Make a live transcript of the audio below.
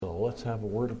let's have a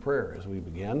word of prayer as we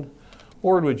begin.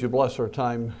 Lord, would you bless our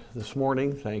time this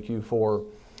morning? Thank you for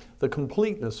the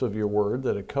completeness of your word,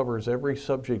 that it covers every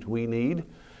subject we need.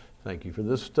 Thank you for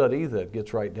this study that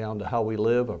gets right down to how we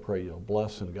live. I pray you'll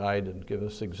bless and guide and give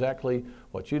us exactly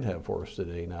what you'd have for us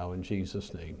today now in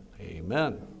Jesus' name.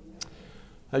 Amen.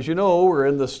 As you know, we're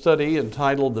in the study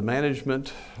entitled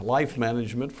The Life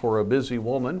Management for a Busy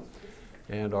Woman.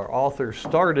 And our author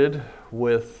started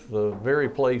with the very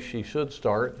place she should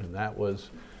start, and that was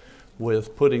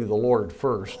with putting the Lord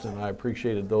first. And I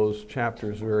appreciated those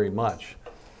chapters very much.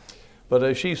 But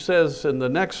as she says in the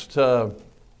next part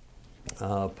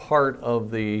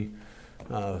of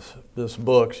this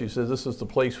book, she says, this is the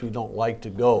place we don't like to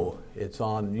go. It's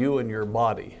on you and your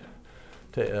body,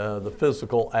 the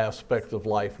physical aspect of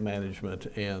life management.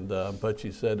 And but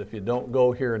she said, if you don't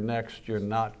go here next, you're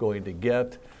not going to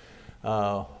get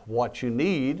what you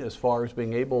need as far as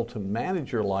being able to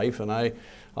manage your life. And I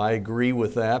agree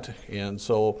with that. And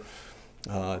so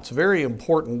it's very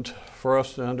important for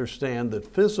us to understand that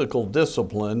physical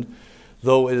discipline,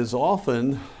 though it is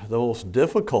often the most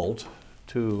difficult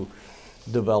to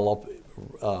develop,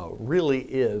 really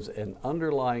is an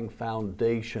underlying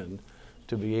foundation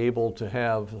to be able to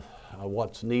have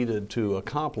what's needed to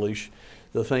accomplish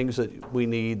the things that we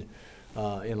need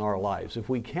in our lives. If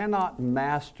we cannot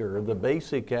master the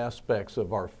basic aspects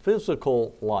of our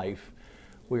physical life,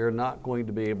 we are not going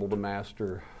to be able to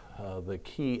master the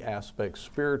key aspects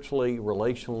spiritually,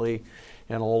 relationally,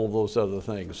 and all of those other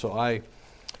things. So I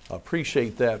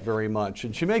appreciate that very much.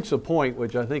 And she makes a point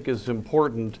which I think is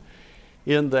important,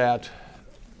 in that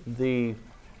the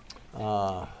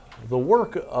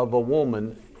work of a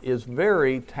woman is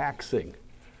very taxing.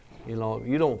 You know,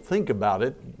 you don't think about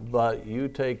it, but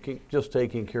just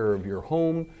taking care of your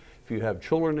home, if you have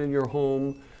children in your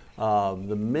home,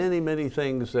 the many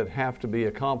things that have to be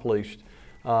accomplished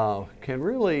can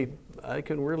really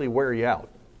wear you out.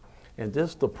 And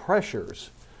just the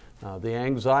pressures, the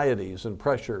anxieties and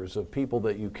pressures of people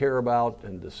that you care about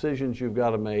and decisions you've got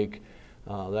to make,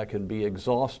 that can be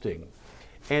exhausting.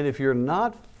 And if you're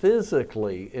not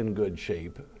physically in good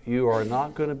shape, you are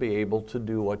not going to be able to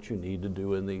do what you need to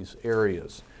do in these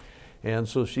areas. And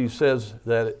so she says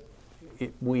that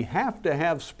we have to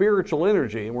have spiritual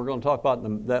energy, and we're going to talk about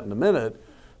that in a minute,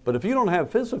 but if you don't have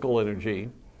physical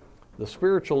energy, the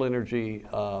spiritual energy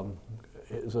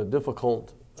is a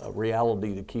difficult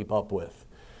reality to keep up with.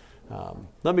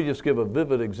 Let me just give a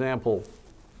vivid example.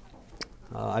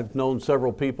 I've known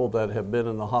several people that have been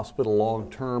in the hospital long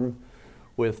term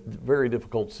with very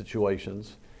difficult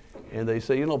situations. And they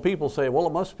say, people say, well,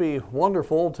 it must be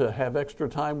wonderful to have extra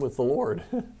time with the Lord.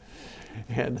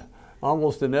 And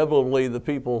almost inevitably the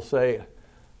people say,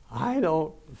 I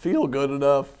don't feel good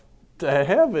enough to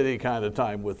have any kind of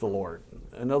time with the Lord.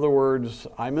 In other words,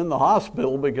 I'm in the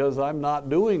hospital because I'm not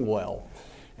doing well.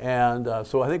 And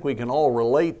so I think we can all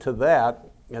relate to that.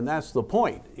 And that's the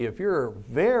point. If you're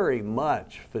very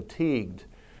much fatigued,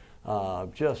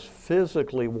 just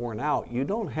physically worn out, you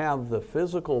don't have the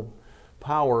physical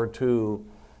power to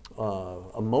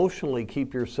emotionally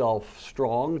keep yourself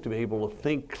strong, to be able to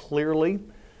think clearly.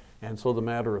 And so the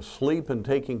matter of sleep and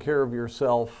taking care of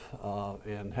yourself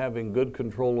and having good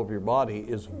control of your body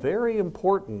is very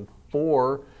important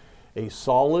for a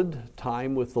solid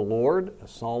time with the Lord,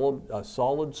 a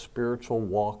solid spiritual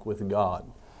walk with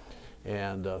God.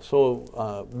 And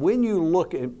so when you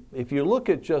if you look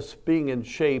at just being in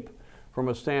shape from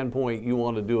a standpoint, you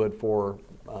want to do it for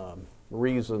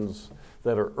reasons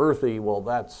that are earthy, well,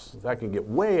 that can get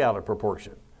way out of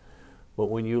proportion. But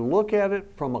when you look at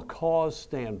it from a cause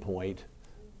standpoint,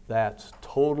 that's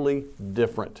totally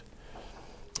different.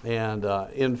 And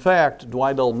in fact,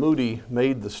 Dwight L. Moody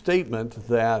made the statement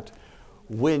that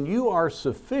when you are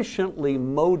sufficiently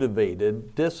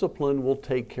motivated, discipline will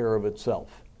take care of itself.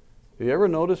 Have you ever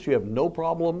noticed you have no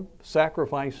problem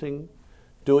sacrificing,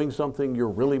 doing something you're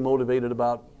really motivated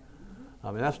about?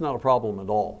 I mean, that's not a problem at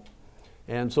all.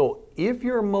 And so if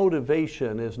your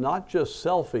motivation is not just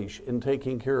selfish in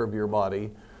taking care of your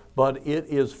body, but it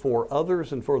is for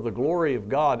others and for the glory of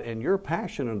God, and you're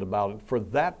passionate about it for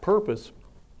that purpose,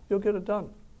 you'll get it done.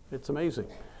 It's amazing.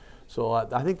 So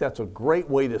I think that's a great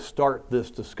way to start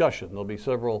this discussion. There'll be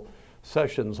several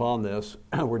sessions on this.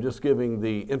 We're just giving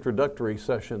the introductory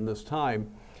session this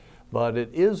time, but it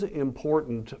is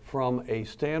important from a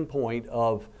standpoint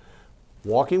of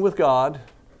walking with God,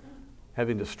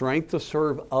 having the strength to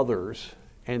serve others,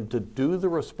 and to do the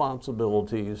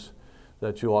responsibilities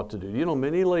that you ought to do.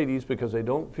 Many ladies, because they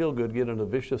don't feel good, get in a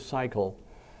vicious cycle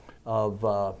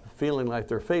feeling like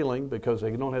they're failing because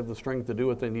they don't have the strength to do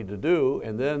what they need to do,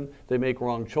 and then they make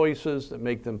wrong choices that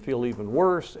make them feel even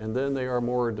worse, and then they are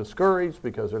more discouraged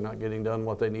because they're not getting done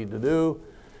what they need to do.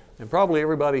 And probably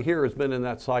everybody here has been in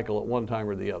that cycle at one time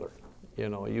or the other. You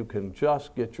know, you can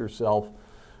just get yourself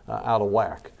out of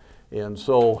whack. And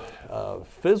so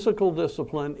physical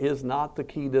discipline is not the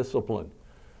key discipline,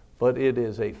 but it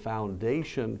is a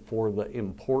foundation for the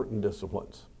important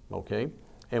disciplines, okay?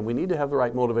 And we need to have the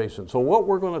right motivation. So what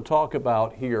we're going to talk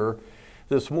about here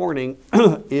this morning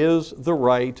is the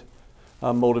right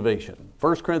motivation.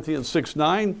 1 Corinthians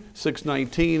 6:9,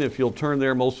 6:19, if you'll turn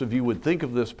there, most of you would think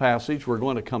of this passage. We're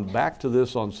going to come back to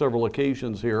this on several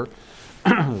occasions here,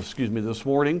 this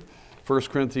morning. 1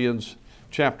 Corinthians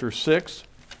chapter 6,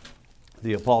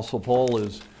 the Apostle Paul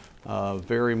is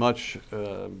very much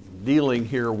dealing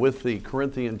here with the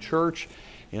Corinthian church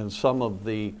and some of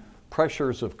the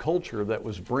pressures of culture that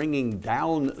was bringing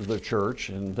down the church,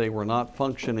 and they were not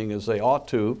functioning as they ought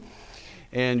to.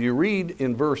 And you read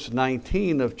in verse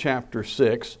 19 of chapter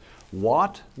 6,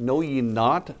 "What, know ye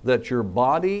not that your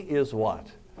body is" what?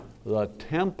 "The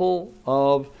temple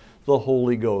of the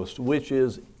Holy Ghost, which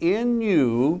is in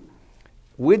you,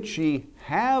 which ye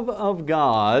have of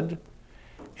God,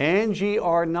 and ye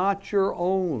are not your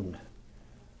own."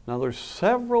 Now there's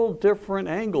several different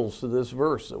angles to this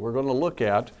verse that we're going to look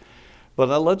at. But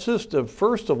let's just,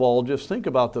 first of all, just think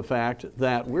about the fact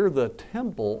that we're the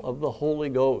temple of the Holy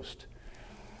Ghost.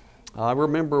 I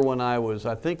remember when I was,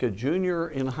 I think, a junior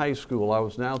in high school, I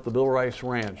was now at the Bill Rice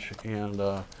Ranch, and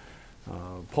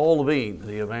Paul Levine,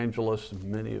 the evangelist,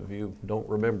 many of you don't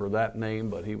remember that name,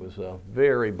 but he was a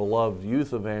very beloved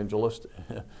youth evangelist.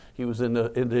 He was into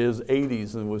his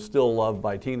 80s and was still loved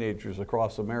by teenagers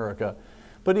across America.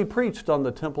 But he preached on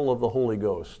the temple of the Holy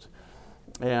Ghost.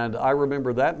 And I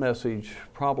remember that message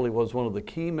probably was one of the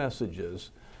key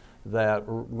messages that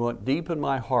went deep in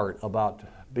my heart about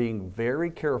being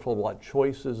very careful what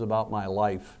choices about my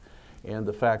life and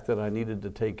the fact that I needed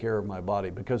to take care of my body,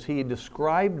 because he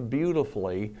described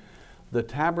beautifully the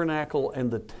tabernacle and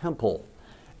the temple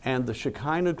and the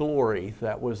Shekinah glory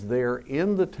that was there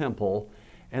in the temple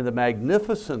and the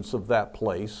magnificence of that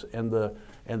place and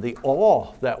the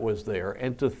awe that was there,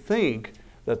 and to think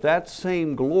that that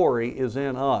same glory is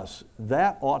in us,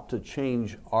 that ought to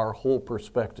change our whole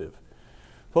perspective.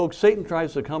 Folks, Satan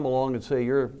tries to come along and say,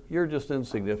 you're just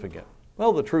insignificant.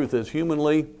 Well, the truth is,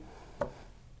 humanly,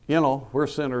 we're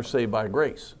sinners saved by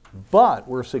grace. But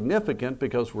we're significant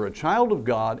because we're a child of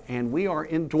God and we are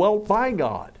indwelt by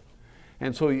God.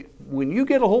 And so when you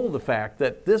get a hold of the fact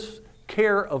that this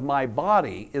care of my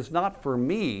body is not for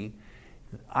me,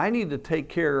 I need to take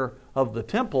care of the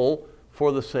temple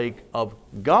for the sake of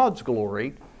God's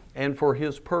glory and for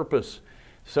His purpose.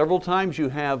 Several times you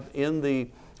have in the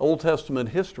Old Testament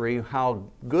history how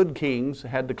good kings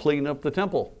had to clean up the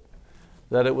temple,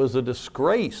 that it was a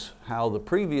disgrace how the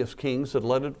previous kings had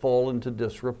let it fall into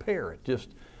disrepair. It just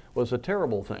was a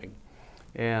terrible thing.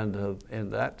 And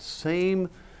that same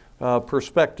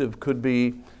perspective could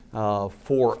be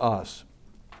for us.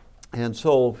 And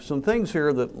so some things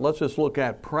here that let's just look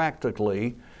at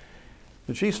practically.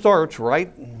 And she starts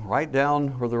right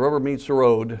down where the rubber meets the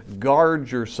road.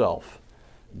 Guard yourself.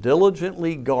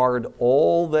 Diligently guard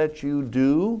all that you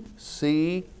do,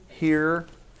 see, hear,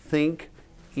 think,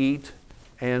 eat,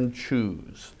 and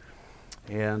choose.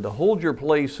 And hold your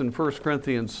place in 1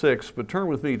 Corinthians 6, but turn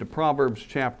with me to Proverbs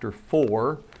chapter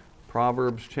 4.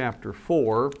 Proverbs chapter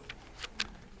 4.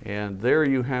 And there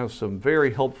you have some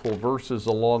very helpful verses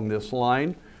along this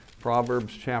line.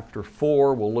 Proverbs chapter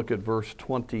 4, we'll look at verse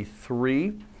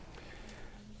 23.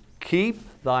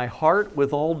 Keep thy heart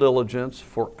with all diligence,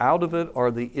 for out of it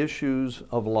are the issues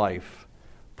of life.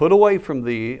 Put away from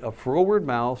thee a froward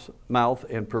mouth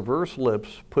and perverse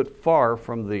lips, put far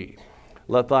from thee.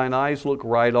 Let thine eyes look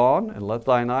right on, and let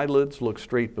thine eyelids look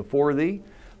straight before thee.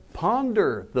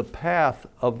 Ponder the path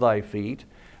of thy feet,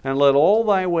 and let all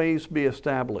thy ways be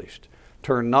established.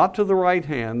 Turn not to the right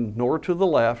hand, nor to the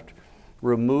left.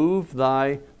 Remove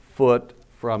thy foot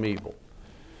from evil.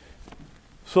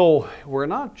 So we're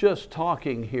not just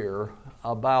talking here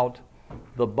about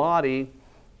the body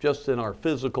just in our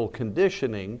physical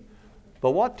conditioning,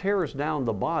 but what tears down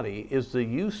the body is the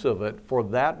use of it for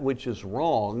that which is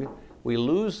wrong. We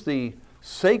lose the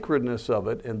sacredness of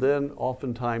it, and then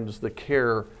oftentimes the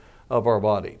care of our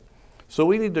body. So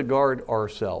we need to guard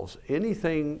ourselves.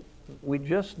 We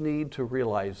just need to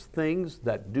realize things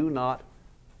that do not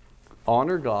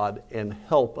honor God and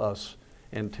help us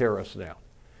and tear us down.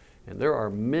 And there are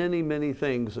many, many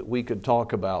things that we could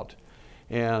talk about.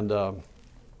 And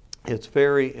It's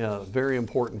very, very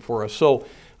important for us. So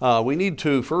we need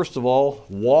to, first of all,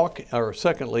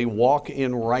 secondly, walk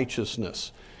in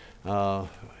righteousness.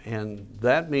 And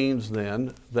that means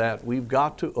then that we've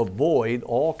got to avoid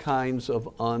all kinds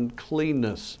of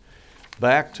uncleanness.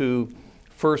 Back to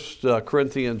 1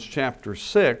 Corinthians chapter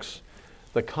 6,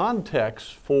 the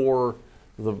context for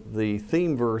the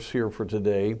theme verse here for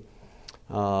today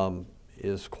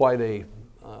is quite a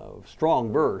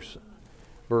strong verse.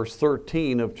 Verse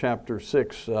 13 of chapter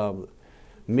 6,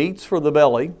 meats for the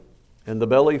belly, and the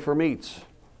belly for meats,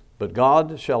 but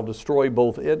God shall destroy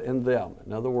both it and them.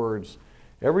 In other words,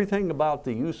 everything about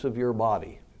the use of your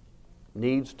body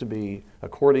needs to be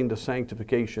according to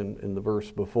sanctification in the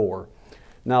verse before.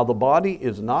 Now the body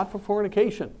is not for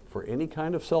fornication, for any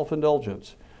kind of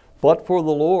self-indulgence, but for the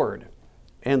Lord,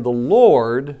 and the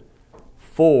Lord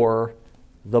for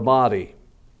the body.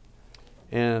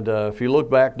 And if you look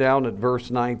back down at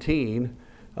verse 19,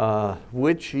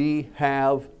 which ye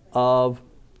have of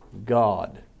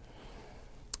God.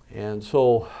 And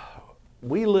so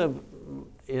we live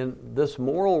in this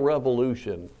moral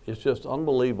revolution. It's just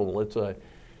unbelievable.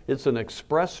 It's an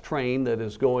express train that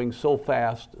is going so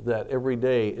fast that every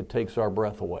day it takes our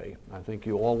breath away. I think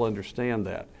you all understand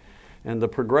that. And the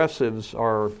progressives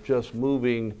are just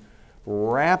moving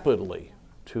rapidly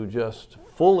to just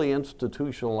fully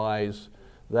institutionalize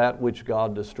that which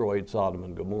God destroyed Sodom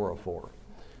and Gomorrah for.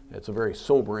 It's a very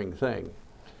sobering thing.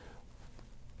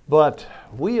 But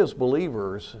we as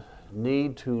believers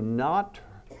need to not,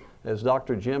 as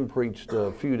Dr. Jim preached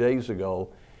a few days ago,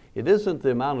 it isn't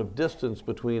the amount of distance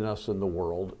between us and the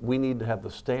world. We need to have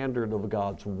the standard of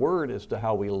God's Word as to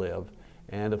how we live.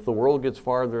 And if the world gets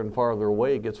farther and farther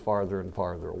away, it gets farther and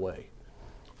farther away.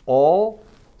 All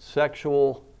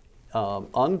sexual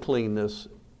uncleanness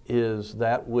is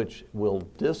that which will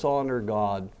dishonor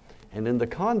God. And in the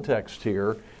context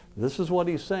here, this is what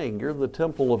he's saying. You're the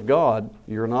temple of God.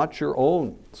 You're not your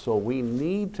own. So we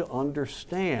need to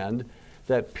understand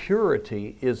that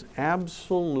purity is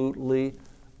absolutely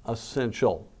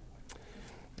essential.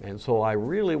 And so I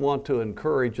really want to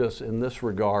encourage us in this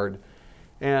regard.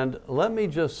 And let me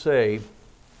just say,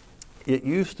 it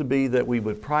used to be that we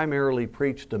would primarily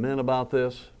preach to men about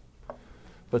this.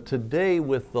 But today,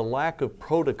 with the lack of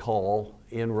protocol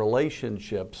in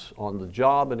relationships on the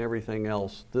job and everything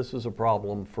else, this is a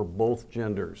problem for both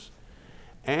genders.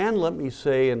 And let me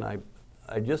say, and I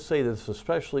just say this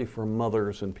especially for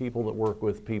mothers and people that work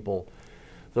with people,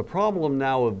 the problem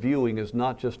now of viewing is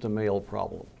not just a male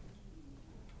problem.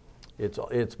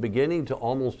 It's beginning to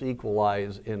almost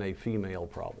equalize in a female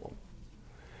problem.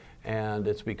 And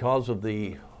it's because of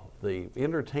the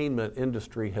entertainment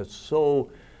industry has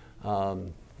so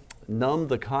numb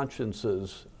the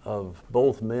consciences of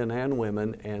both men and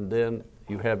women, and then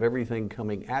you have everything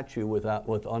coming at you with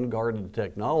unguarded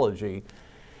technology.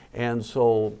 And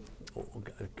so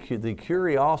the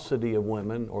curiosity of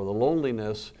women, or the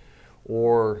loneliness,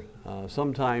 or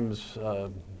sometimes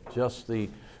just the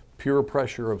pure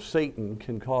pressure of Satan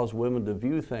can cause women to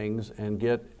view things and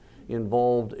get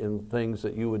involved in things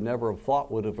that you would never have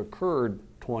thought would have occurred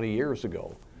 20 years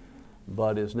ago,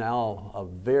 but is now a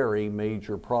very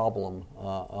major problem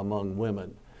among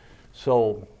women.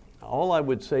 So all I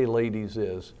would say, ladies,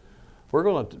 is we're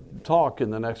going to talk in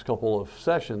the next couple of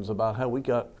sessions about how we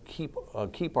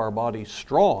keep our bodies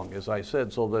strong, as I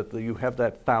said, so that you have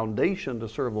that foundation to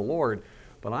serve the Lord.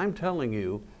 But I'm telling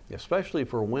you, especially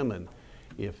for women,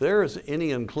 if there is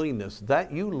any uncleanness,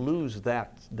 that you lose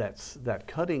that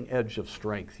cutting edge of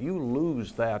strength. You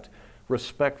lose that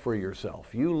respect for yourself.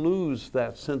 You lose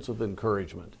that sense of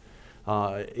encouragement.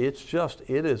 It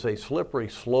is a slippery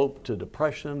slope to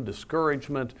depression,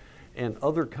 discouragement, and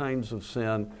other kinds of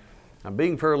sin. I'm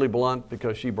being fairly blunt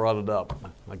because she brought it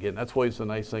up. Again, that's always the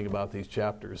nice thing about these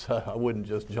chapters. I wouldn't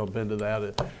just jump into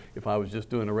that if I was just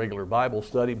doing a regular Bible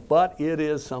study, but it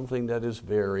is something that is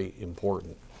very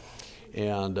important.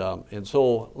 And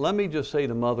so let me just say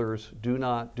to mothers, do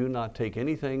not take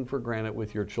anything for granted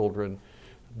with your children.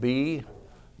 Be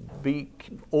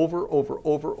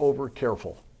over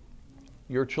careful.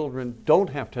 Your children don't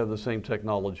have to have the same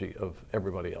technology of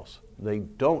everybody else. They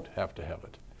don't have to have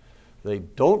it. They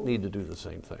don't need to do the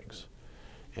same things.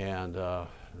 And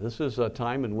this is a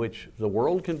time in which the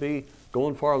world can be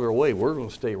going farther away. We're going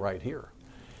to stay right here.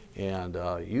 And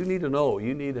you need to know,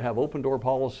 you need to have open door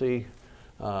policy,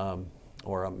 not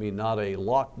a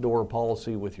locked door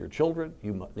policy with your children.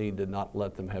 You need to not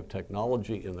let them have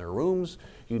technology in their rooms.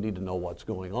 You need to know what's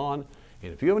going on.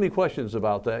 And if you have any questions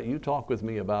about that, you talk with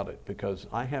me about it, because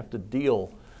I have to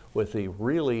deal with the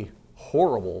really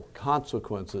horrible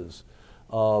consequences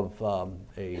of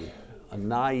a a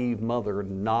naive mother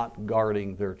not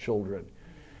guarding their children.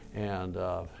 And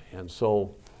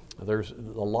so there's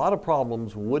a lot of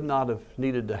problems would not have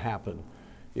needed to happen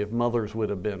if mothers would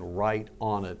have been right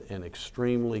on it and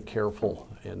extremely careful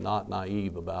and not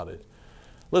naive about it.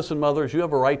 Listen, mothers, you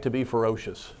have a right to be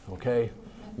ferocious, okay?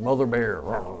 Mother bear.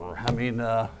 I mean,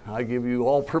 I give you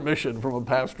all permission from a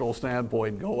pastoral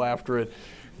standpoint. Go after it.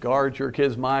 Guard your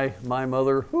kids. My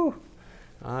mother, whew,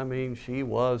 I mean,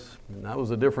 that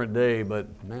was a different day, but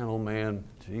man, oh man,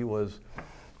 she was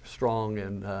strong.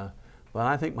 And but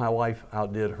I think my wife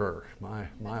outdid her.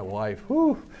 My wife,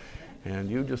 whew.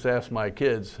 And you just ask my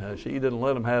kids, she didn't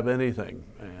let them have anything.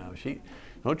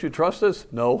 Don't you trust us?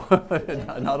 No,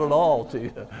 not at all.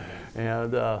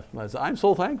 And I'm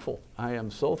so thankful. I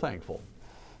am so thankful.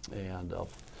 And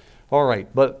all right,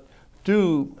 but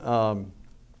there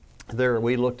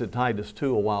we looked at Titus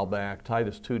 2 a while back.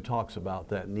 Titus 2 talks about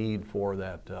that need for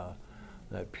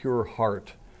that pure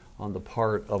heart on the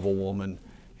part of a woman,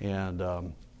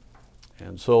 and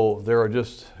so there are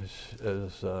just,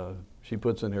 as she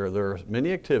puts in here, there are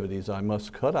many activities I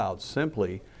must cut out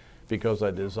simply because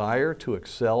I desire to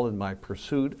excel in my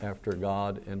pursuit after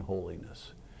God and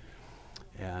holiness.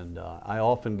 And I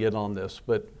often get on this,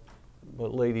 but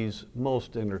ladies,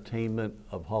 most entertainment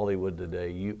of Hollywood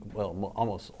today,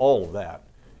 almost all of that,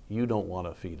 you don't want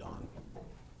to feed on.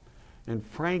 And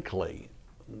frankly,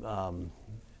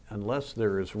 unless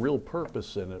there is real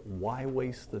purpose in it, why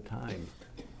waste the time?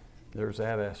 There's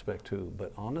that aspect too.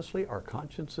 But honestly, our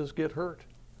consciences get hurt.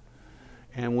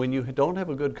 And when you don't have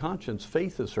a good conscience,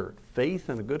 faith is hurt. Faith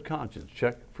and a good conscience.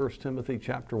 Check 1 Timothy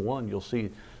chapter 1. You'll see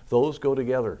those go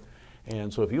together.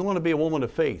 And so if you want to be a woman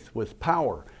of faith with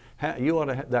power, you ought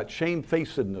to that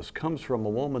shamefacedness comes from a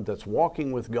woman that's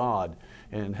walking with God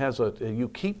and you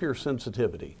keep your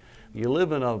sensitivity. You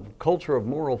live in a culture of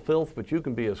moral filth, but you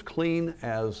can be as clean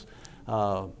as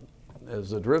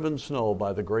the driven snow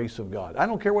by the grace of God. I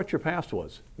don't care what your past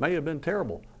was. It may have been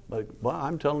terrible, but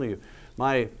I'm telling you,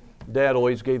 my dad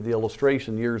always gave the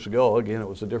illustration years ago. Again, it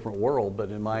was a different world, but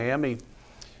in Miami,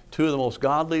 two of the most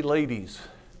godly ladies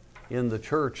in the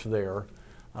church there,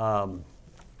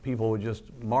 people would just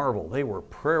marvel. They were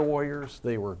prayer warriors.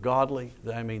 They were godly.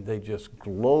 I mean, they just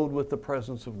glowed with the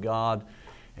presence of God.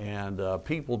 And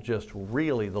people just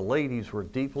really, the ladies were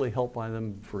deeply helped by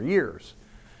them for years.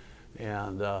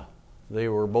 And they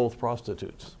were both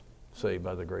prostitutes, saved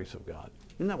by the grace of God.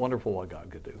 Isn't that wonderful what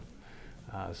God could do?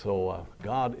 So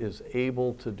God is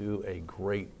able to do a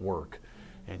great work.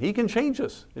 And He can change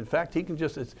us. In fact, He can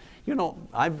just,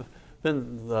 I've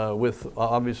been with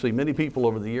obviously many people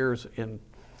over the years, and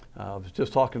I was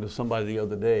just talking to somebody the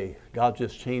other day. God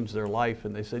just changed their life,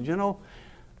 and they said,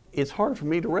 it's hard for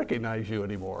me to recognize you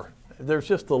anymore. There's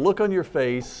just the look on your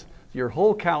face, your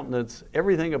whole countenance,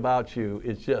 everything about you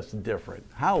is just different.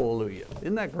 Hallelujah.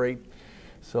 Isn't that great?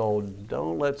 So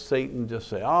don't let Satan just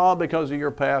say, because of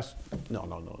your past.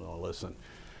 No, listen.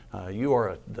 You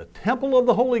are the temple of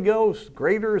the Holy Ghost.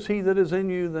 Greater is He that is in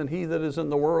you than he that is in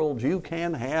the world. You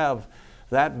can have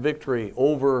that victory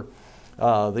over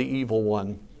the evil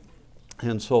one.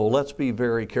 And so let's be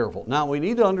very careful. Now we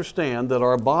need to understand that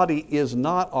our body is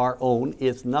not our own.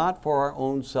 It's not for our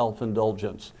own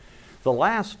self-indulgence. The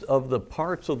last of the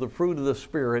parts of the fruit of the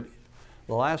Spirit,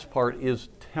 the last part is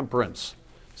temperance,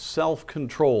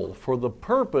 self-control, for the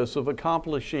purpose of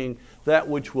accomplishing that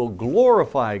which will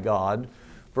glorify God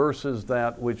versus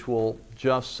that which will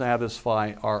just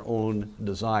satisfy our own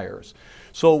desires.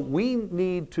 So we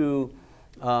need to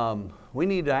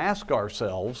ask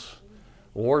ourselves,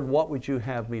 Lord, what would you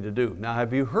have me to do? Now,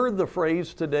 have you heard the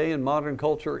phrase today in modern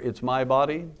culture, it's my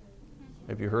body?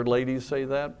 Have you heard ladies say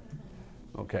that?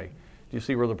 Okay. Do you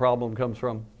see where the problem comes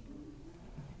from?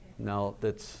 No,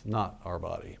 that's not our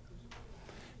body.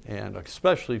 And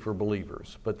especially for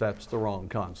believers, but that's the wrong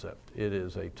concept. It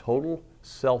is a total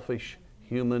selfish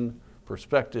human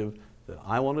perspective that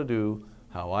I want to do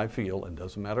how I feel, and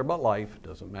doesn't matter about life,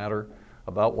 doesn't matter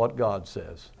about what God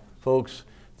says. Folks,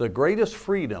 the greatest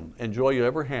freedom and joy you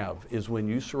ever have is when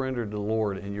you surrender to the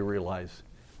Lord and you realize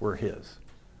we're His.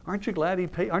 Aren't you glad He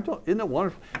paid? Isn't it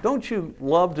wonderful? Don't you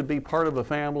love to be part of a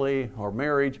family or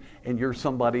marriage and you're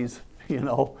somebody's,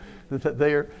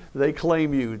 that they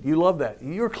claim you. You love that.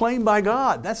 You're claimed by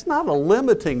God. That's not a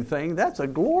limiting thing. That's a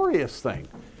glorious thing.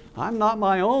 I'm not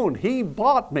my own. He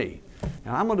bought me,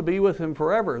 and I'm going to be with Him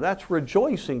forever. That's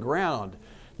rejoicing ground.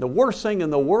 The worst thing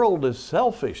in the world is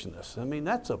selfishness. I mean,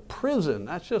 that's a prison.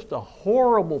 That's just a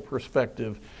horrible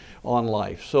perspective on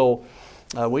life. So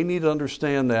we need to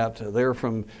understand that there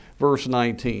from verse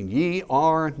 19. Ye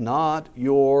are not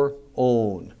your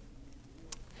own.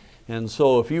 And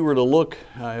so if you were to look,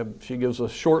 she gives a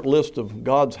short list of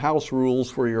God's house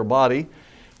rules for your body.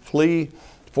 Flee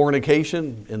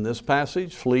fornication in this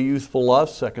passage. Flee youthful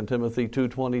lust, 2 Timothy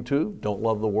 2:22. Don't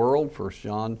love the world, 1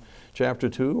 John chapter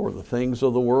 2, or the things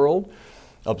of the world.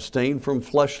 Abstain from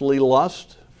fleshly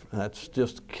lust. That's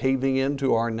just caving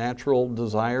into our natural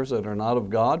desires that are not of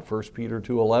God, 1 Peter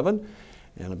 2:11.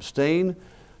 And abstain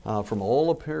from all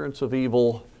appearance of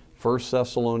evil, 1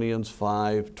 Thessalonians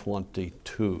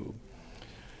 5:22.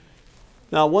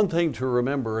 Now, one thing to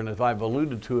remember, and if I've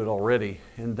alluded to it already,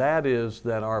 and that is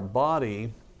that our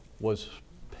body was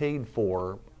paid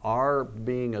for, our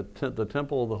being the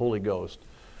temple of the Holy Ghost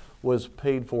was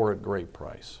paid for at great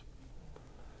price.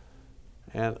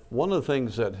 And one of the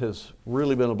things that has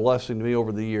really been a blessing to me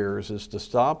over the years is to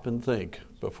stop and think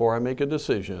before I make a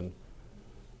decision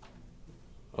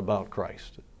about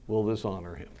Christ. Will this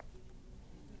honor Him?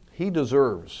 He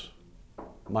deserves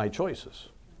my choices.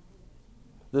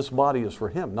 This body is for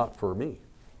Him, not for me.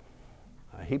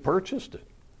 He purchased it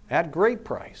at great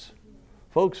price.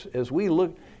 Folks, as we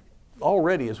looked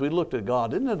at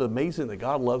God, isn't it amazing that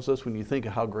God loves us when you think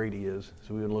of how great He is? As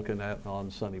we've been looking at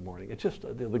on Sunday morning. It's just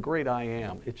the great I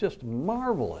am. It's just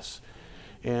marvelous.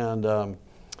 And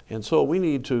so we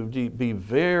need to be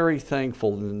very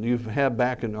thankful. And you have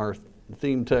back in our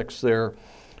theme text there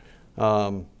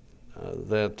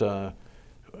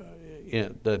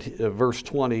verse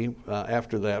 20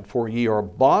 after that, for ye are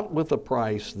bought with a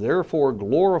price, therefore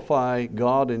glorify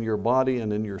God in your body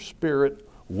and in your spirit,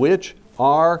 which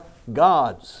are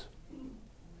God's.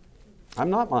 I'm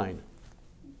not mine.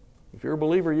 If you're a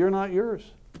believer, you're not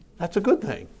yours. That's a good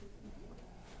thing.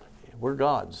 We're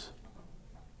God's.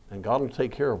 And God will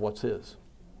take care of what's His.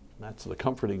 That's the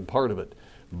comforting part of it.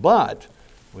 But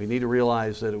we need to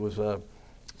realize that it was a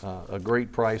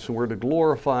great price, and we're to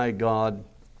glorify God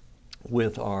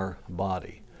with our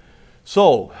body.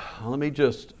 So, let me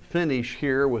just finish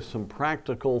here with some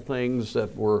practical things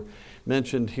that were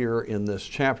mentioned here in this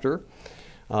chapter.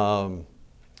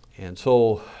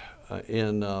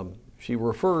 She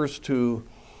refers to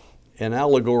an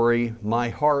allegory, My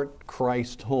Heart,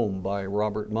 Christ Home, by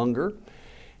Robert Munger.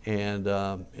 And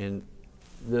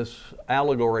this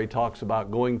allegory talks about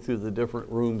going through the different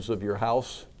rooms of your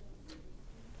house.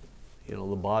 You know,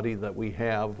 the body that we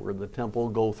have, we're the temple,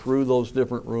 go through those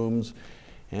different rooms.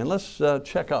 And let's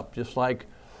check up, just like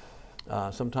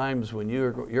sometimes when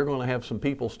you're going to have some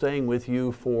people staying with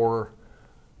you for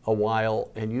a while,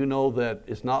 and you know that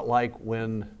it's not like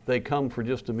when they come for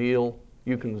just a meal,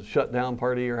 you can shut down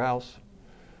part of your house,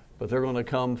 but they're going to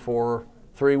come for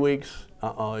 3 weeks.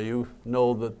 You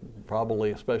know that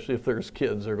probably, especially if there's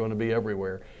kids, they're going to be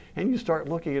everywhere. And you start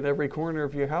looking at every corner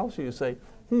of your house and you say,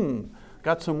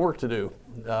 got some work to do.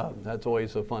 That's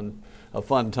always a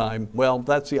fun time. Well,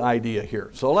 that's the idea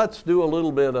here. So let's do a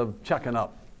little bit of checking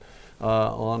up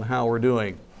on how we're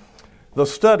doing. The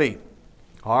study.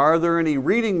 Are there any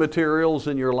reading materials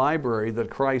in your library that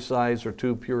Christ's eyes are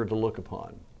too pure to look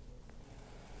upon?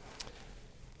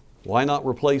 Why not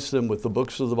replace them with the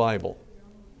books of the Bible?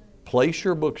 Place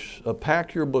your books,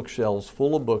 pack your bookshelves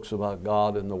full of books about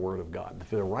God and the Word of God. If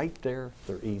they're right there,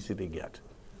 they're easy to get.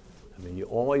 I mean, you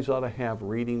always ought to have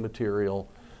reading material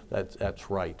that's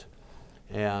right.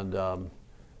 And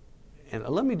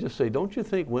let me just say, don't you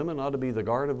think women ought to be the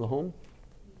guard of the home?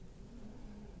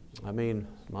 I mean,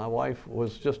 my wife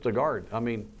was just a guard. I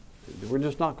mean, we're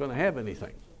just not going to have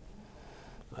anything.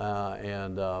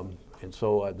 And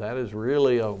so that is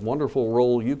really a wonderful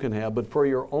role you can have, but for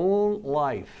your own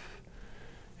life.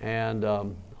 And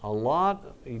a lot,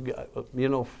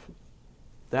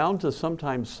 down to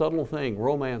sometimes subtle thing,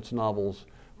 romance novels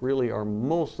really are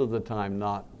most of the time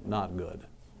not good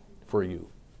for you.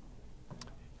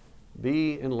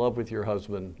 Be in love with your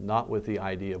husband, not with the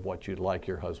idea of what you'd like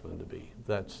your husband to be.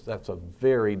 That's a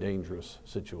very dangerous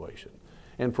situation.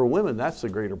 And for women, that's the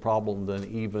greater problem than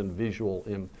even visual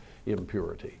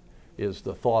impurity, is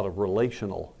the thought of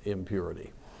relational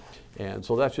impurity. And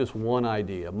so that's just one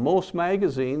idea. Most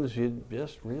magazines you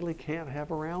just really can't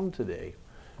have around today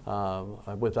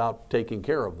without taking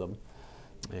care of them.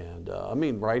 And I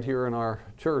mean, right here in our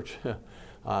church,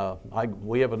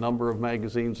 we have a number of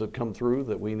magazines that come through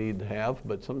that we need to have,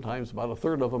 but sometimes about a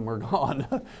third of them are gone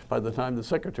by the time the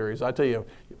secretaries. I tell you,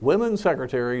 women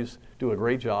secretaries do a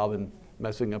great job in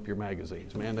messing up your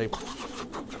magazines. Man,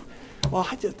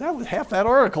 half that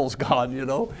article's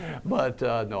gone, But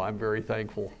no, I'm very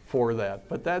thankful for that.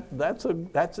 But that's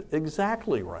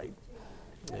exactly right,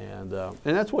 and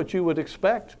that's what you would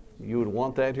expect. You would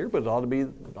want that here, but it ought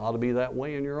to be that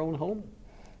way in your own home.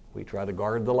 We try to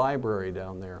guard the library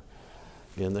down there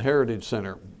in the Heritage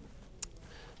Center.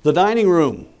 The dining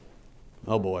room.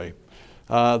 Oh boy.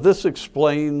 This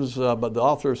explains, but the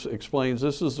author explains,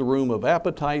 this is the room of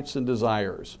appetites and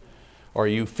desires. Are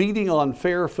you feeding on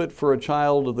fare fit for a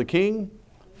child of the King?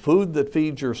 Food that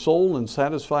feeds your soul and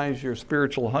satisfies your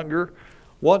spiritual hunger?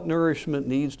 What nourishment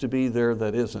needs to be there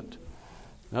that isn't?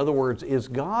 In other words, is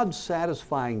God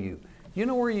satisfying you? You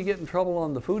know where you get in trouble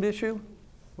on the food issue?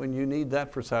 When you need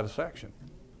that for satisfaction.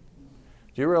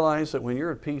 Do you realize that when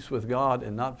you're at peace with God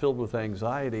and not filled with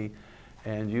anxiety,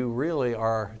 and you really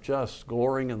are just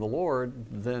glorying in the Lord,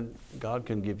 then God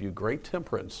can give you great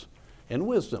temperance and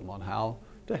wisdom on how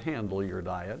to handle your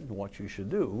diet and what you should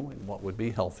do and what would be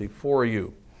healthy for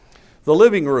you. The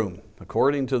living room,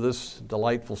 according to this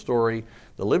delightful story,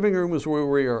 the living room is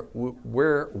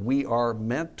where we are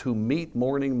meant to meet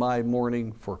morning by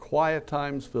morning for quiet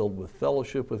times filled with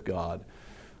fellowship with God.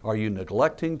 Are you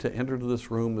neglecting to enter this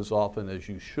room as often as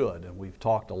you should? And we've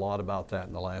talked a lot about that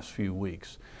in the last few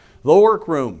weeks. The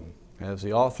workroom, as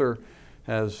the author,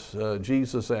 as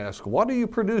Jesus asked, what are you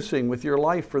producing with your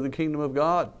life for the kingdom of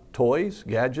God? Toys,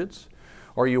 gadgets?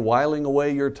 Are you whiling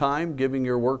away your time, giving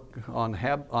your work on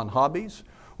hobbies?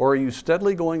 Or are you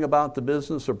steadily going about the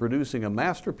business of producing a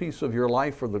masterpiece of your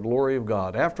life for the glory of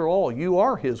God? After all, you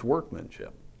are His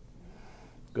workmanship.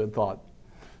 Good thought.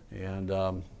 And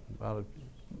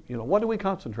what do we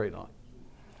concentrate on?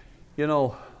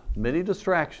 Many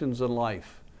distractions in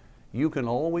life. You can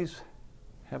always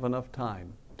have enough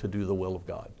time to do the will of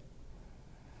God.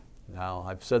 Now,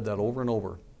 I've said that over and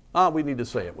over. We need to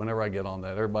say it whenever I get on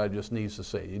that. Everybody just needs to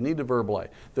say it. You need to verbalize.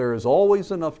 There is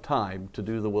always enough time to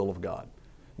do the will of God.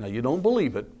 Now, you don't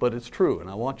believe it, but it's true, and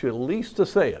I want you at least to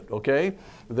say it, okay?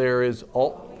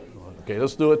 Okay,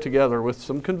 let's do it together with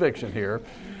some conviction here.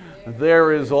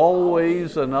 There is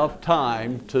always enough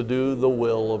time to do the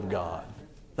will of God.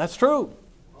 That's true.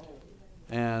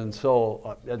 And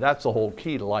so that's the whole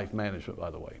key to life management, by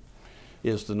the way,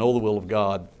 is to know the will of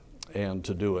God and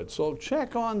to do it. So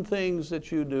check on things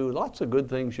that you do. Lots of good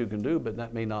things you can do, but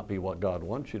that may not be what God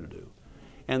wants you to do.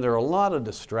 And there are a lot of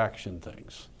distraction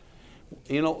things.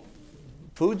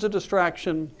 Food's a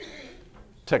distraction.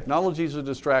 Technology's a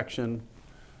distraction.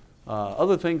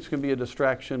 Other things can be a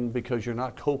distraction because you're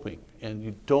not coping. And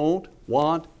you don't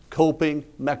want coping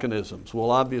mechanisms.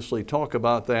 We'll obviously talk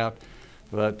about that.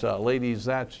 But ladies,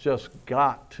 that's just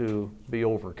got to be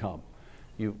overcome.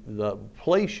 The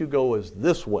place you go is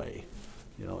this way,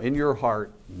 in your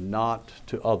heart, not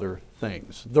to other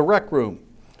things. The rec room.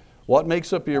 What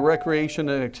makes up your recreation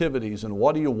and activities, and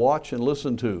what do you watch and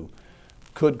listen to?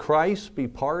 Could Christ be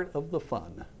part of the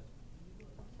fun?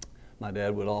 My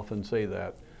dad would often say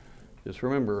that. Just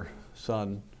remember,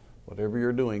 son, whatever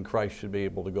you're doing, Christ should be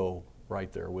able to go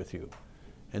right there with you.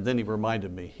 And then he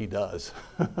reminded me, he does.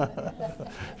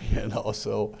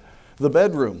 So the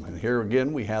bedroom. And here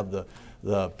again, we have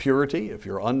the purity. If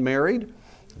you're unmarried,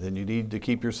 then you need to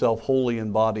keep yourself holy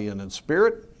in body and in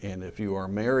spirit. And if you are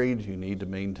married, you need to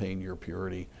maintain your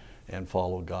purity and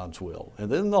follow God's will. And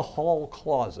then the hall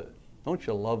closet. Don't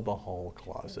you love the hall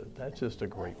closet? That's just a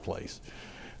great place.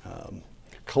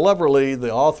 Cleverly,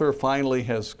 the author finally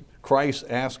has Christ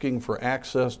asking for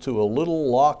access to a little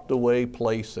locked away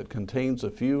place that contains a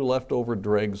few leftover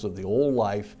dregs of the old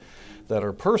life that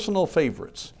are personal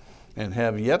favorites and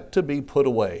have yet to be put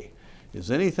away.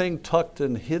 Is anything tucked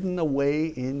and hidden away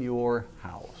in your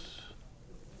house?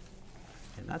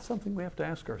 And that's something we have to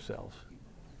ask ourselves,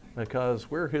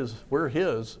 because we're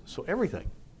his, so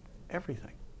everything.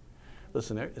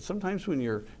 Listen, sometimes when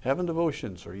you're having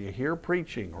devotions or you hear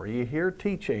preaching or you hear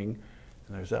teaching,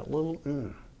 and there's that little,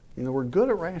 we're good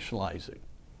at rationalizing.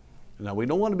 Now, we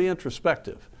don't want to be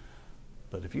introspective,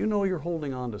 but if you know you're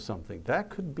holding on to something, that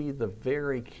could be the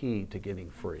very key to getting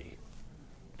free,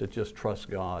 to just trust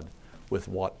God with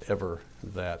whatever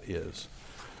that is.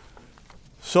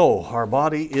 So, our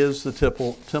body is the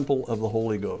temple of the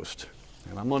Holy Ghost.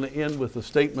 And I'm going to end with a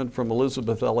statement from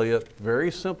Elizabeth Elliot.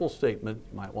 Very simple statement.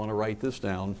 You might want to write this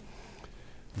down.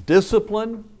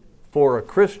 Discipline for a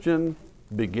Christian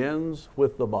begins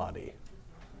with the body.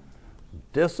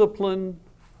 Discipline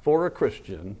for a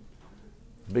Christian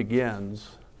begins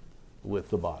with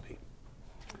the body.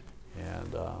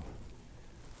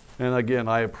 And again,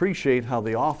 I appreciate how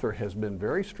the author has been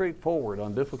very straightforward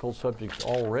on difficult subjects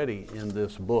already in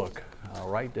this book,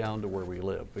 right down to where we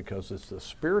live, because it's the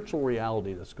spiritual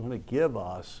reality that's going to give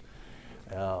us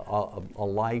a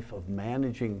life of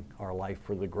managing our life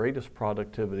for the greatest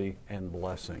productivity and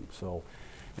blessing. So,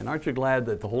 and aren't you glad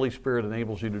that the Holy Spirit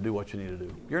enables you to do what you need to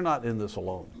do? You're not in this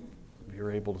alone.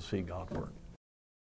 You're able to see God work.